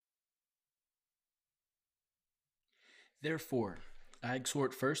Therefore, I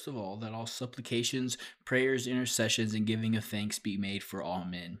exhort first of all that all supplications, prayers, intercessions, and giving of thanks be made for all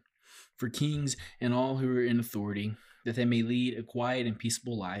men, for kings and all who are in authority, that they may lead a quiet and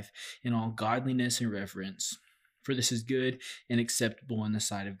peaceable life in all godliness and reverence. For this is good and acceptable in the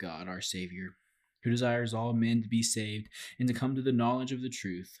sight of God our Savior, who desires all men to be saved and to come to the knowledge of the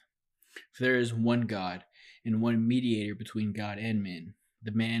truth. For there is one God and one mediator between God and men,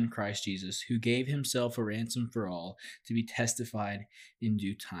 the man Christ Jesus, who gave himself a ransom for all, to be testified in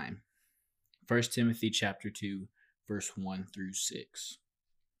due time. 1 Timothy chapter 2, verse 1 through 6.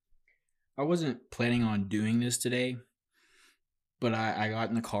 I wasn't planning on doing this today, but I got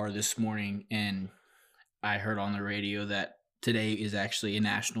in the car this morning and I heard on the radio that today is actually a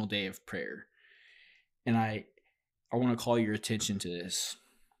national day of prayer. And I want to call your attention to this.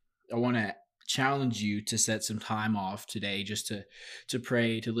 I want to challenge you to set some time off today just to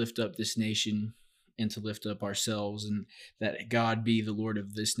pray, to lift up this nation and to lift up ourselves, and that God be the Lord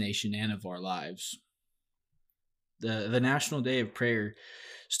of this nation and of our lives. The National Day of Prayer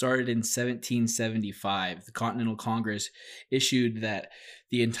started in 1775. The Continental Congress issued that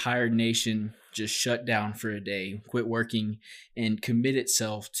the entire nation just shut down for a day, quit working, and commit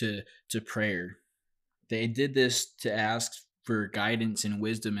itself to prayer. They did this to ask for guidance and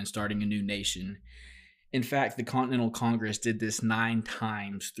wisdom in starting a new nation. In fact, the Continental Congress did this 9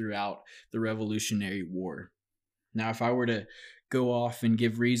 times throughout the Revolutionary War. Now, if I were to go off and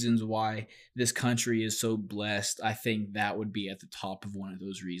give reasons why this country is so blessed, I think that would be at the top of one of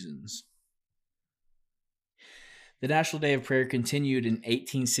those reasons. The National Day of Prayer continued in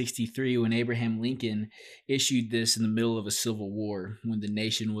 1863 when Abraham Lincoln issued this in the middle of a civil war, when the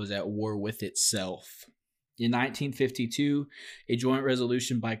nation was at war with itself. In 1952, a joint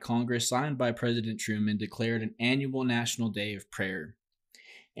resolution by Congress signed by President Truman declared an annual National Day of Prayer.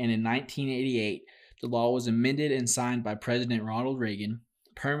 And in 1988, the law was amended and signed by President Ronald Reagan,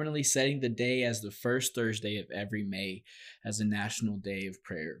 permanently setting the day as the first Thursday of every May as a National Day of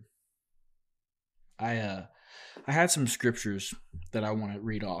Prayer. I had some scriptures that I want to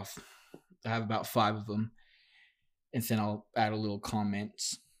read off. I have about 5 of them, and then I'll add a little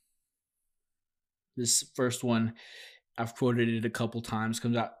comments. This first one, I've quoted it a couple times,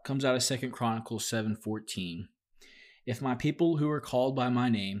 comes out of 2 Chronicles 7:14. If my people who are called by my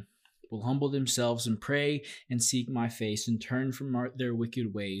name will humble themselves and pray and seek my face and turn from their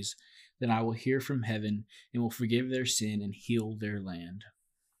wicked ways, then I will hear from heaven and will forgive their sin and heal their land.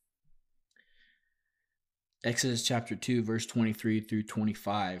 Exodus chapter 2, verse 23 through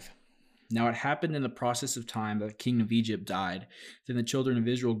 25. Now it happened in the process of time that the king of Egypt died. Then the children of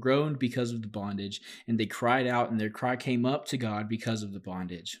Israel groaned because of the bondage, and they cried out, and their cry came up to God because of the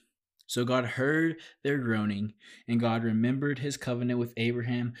bondage. So God heard their groaning, and God remembered his covenant with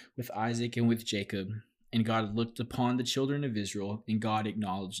Abraham, with Isaac, and with Jacob. And God looked upon the children of Israel, and God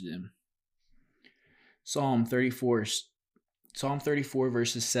acknowledged them. Psalm 34,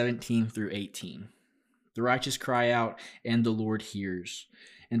 verses 17 through 18. The righteous cry out, and the Lord hears,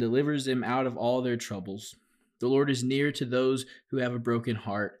 and delivers them out of all their troubles. The Lord is near to those who have a broken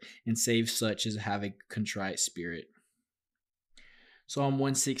heart, and saves such as have a contrite spirit. Psalm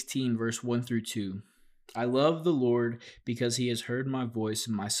 116, verse 1 through 2. I love the Lord because he has heard my voice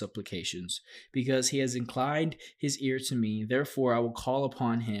and my supplications, because he has inclined his ear to me. Therefore I will call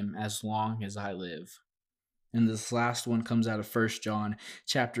upon him as long as I live. And this last one comes out of 1 John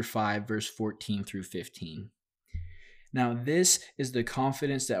chapter 5, verse 14 through 15. Now this is the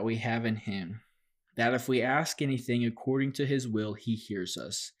confidence that we have in him, that if we ask anything according to his will, he hears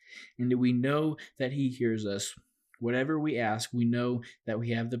us. And we know that he hears us. Whatever we ask, we know that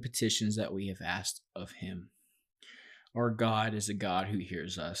we have the petitions that we have asked of him. Our God is a God who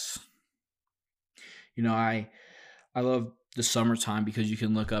hears us. You know, I love the summertime because you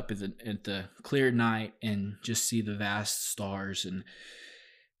can look up at the clear night and just see the vast stars and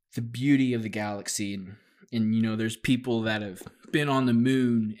the beauty of the galaxy. And you know, there's people that have been on the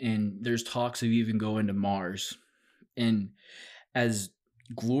moon, and there's talks of even going to Mars. And as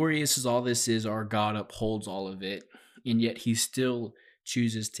glorious as all this is, our God upholds all of it, and yet he still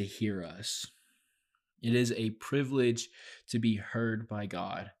chooses to hear us. It is a privilege to be heard by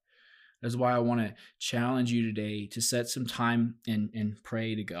God. That's why I want to challenge you today to set some time and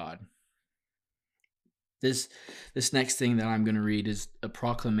pray to God. This next thing that I'm going to read is a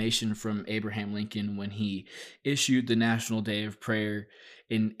proclamation from Abraham Lincoln when he issued the National Day of Prayer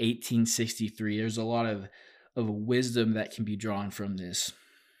in 1863. There's a lot of wisdom that can be drawn from this.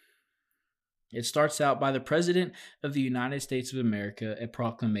 It starts out by the President of the United States of America, a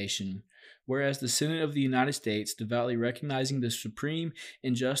proclamation. Whereas the Senate of the United States, devoutly recognizing the supreme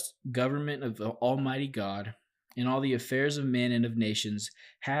and just government of the Almighty God, in all the affairs of men and of nations,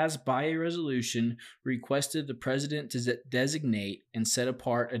 has by a resolution requested the president to designate and set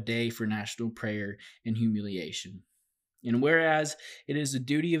apart a day for national prayer and humiliation. And whereas it is the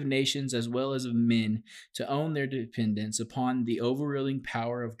duty of nations as well as of men to own their dependence upon the overruling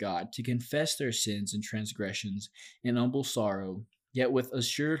power of God, to confess their sins and transgressions in humble sorrow, yet with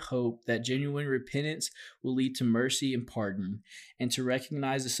assured hope that genuine repentance will lead to mercy and pardon, and to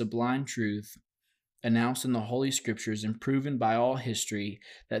recognize the sublime truth announced in the Holy Scriptures and proven by all history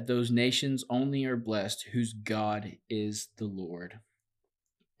that those nations only are blessed whose God is the Lord.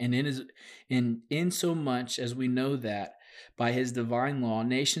 And in so much as we know that by his divine law,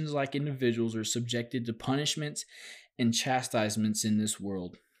 nations like individuals are subjected to punishments and chastisements in this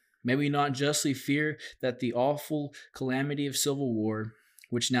world, may we not justly fear that the awful calamity of civil war,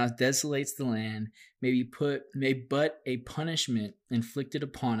 which now desolates the land, may but a punishment inflicted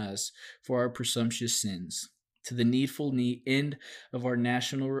upon us for our presumptuous sins, to the needful end of our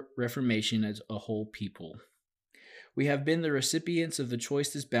national reformation as a whole people. We have been the recipients of the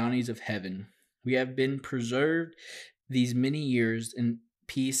choicest bounties of heaven. We have been preserved these many years in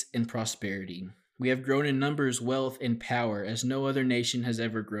peace and prosperity. We have grown in numbers, wealth, and power as no other nation has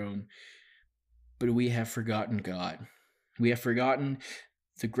ever grown. But we have forgotten God. We have forgotten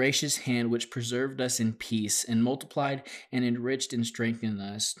the gracious hand which preserved us in peace and multiplied and enriched and strengthened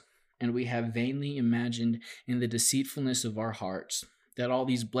us. And we have vainly imagined in the deceitfulness of our hearts that all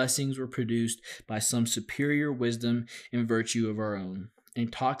these blessings were produced by some superior wisdom and virtue of our own.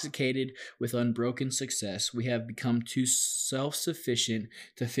 Intoxicated with unbroken success, we have become too self-sufficient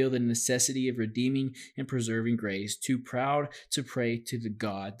to feel the necessity of redeeming and preserving grace, too proud to pray to the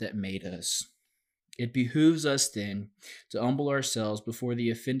God that made us. It behooves us then to humble ourselves before the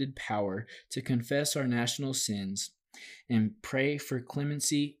offended power, to confess our national sins, and pray for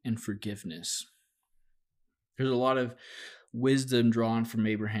clemency and forgiveness. There's a lot of wisdom drawn from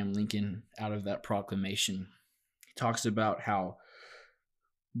Abraham Lincoln out of that proclamation. He talks about how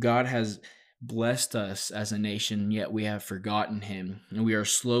God has blessed us as a nation, yet we have forgotten him, and we are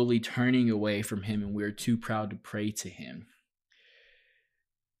slowly turning away from him, and we are too proud to pray to him.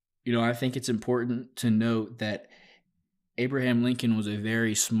 I think it's important to note that Abraham Lincoln was a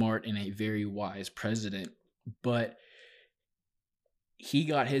very smart and a very wise president, but he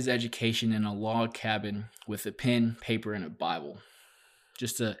got his education in a log cabin with a pen, paper, and a Bible.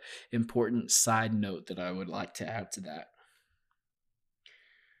 Just an important side note that I would like to add to that.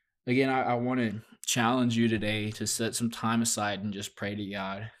 Again, I want to challenge you today to set some time aside and just pray to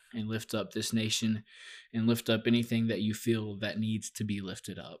God and lift up this nation and lift up anything that you feel that needs to be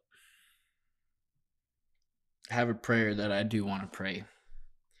lifted up. I have a prayer that I do want to pray.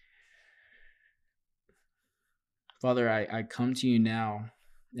 Father, I come to you now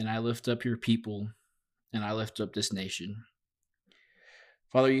and I lift up your people and I lift up this nation.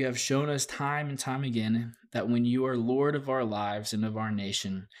 Father, you have shown us time and time again that when you are Lord of our lives and of our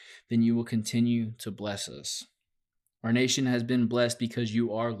nation, then you will continue to bless us. Our nation has been blessed because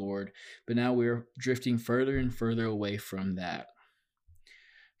you are Lord, but now we're drifting further and further away from that.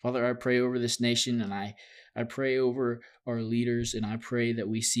 Father, I pray over this nation and I pray over our leaders, and I pray that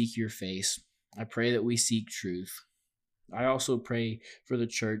we seek your face. I pray that we seek truth. I also pray for the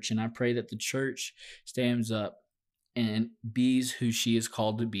church, and I pray that the church stands up and bees who she is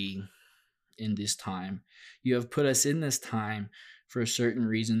called to be in this time. You have put us in this time for a certain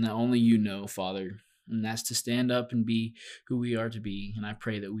reason that only you know, Father, and that's to stand up and be who we are to be, and I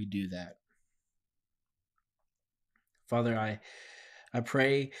pray that we do that. Father, I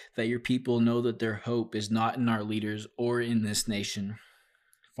pray that your people know that their hope is not in our leaders or in this nation.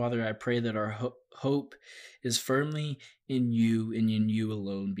 Father, I pray that our hope is firmly in you and in you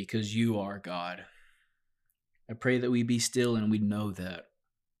alone, because you are God. I pray that we be still and we know that.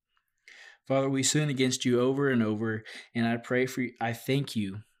 Father, we sin against you over and over, and I thank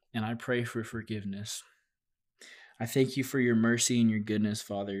you, and I pray for forgiveness. I thank you for your mercy and your goodness,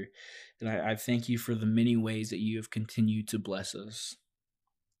 Father, and I thank you for the many ways that you have continued to bless us.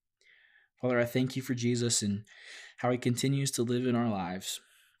 Father, I thank you for Jesus and how he continues to live in our lives.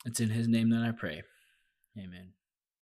 It's in his name that I pray. Amen.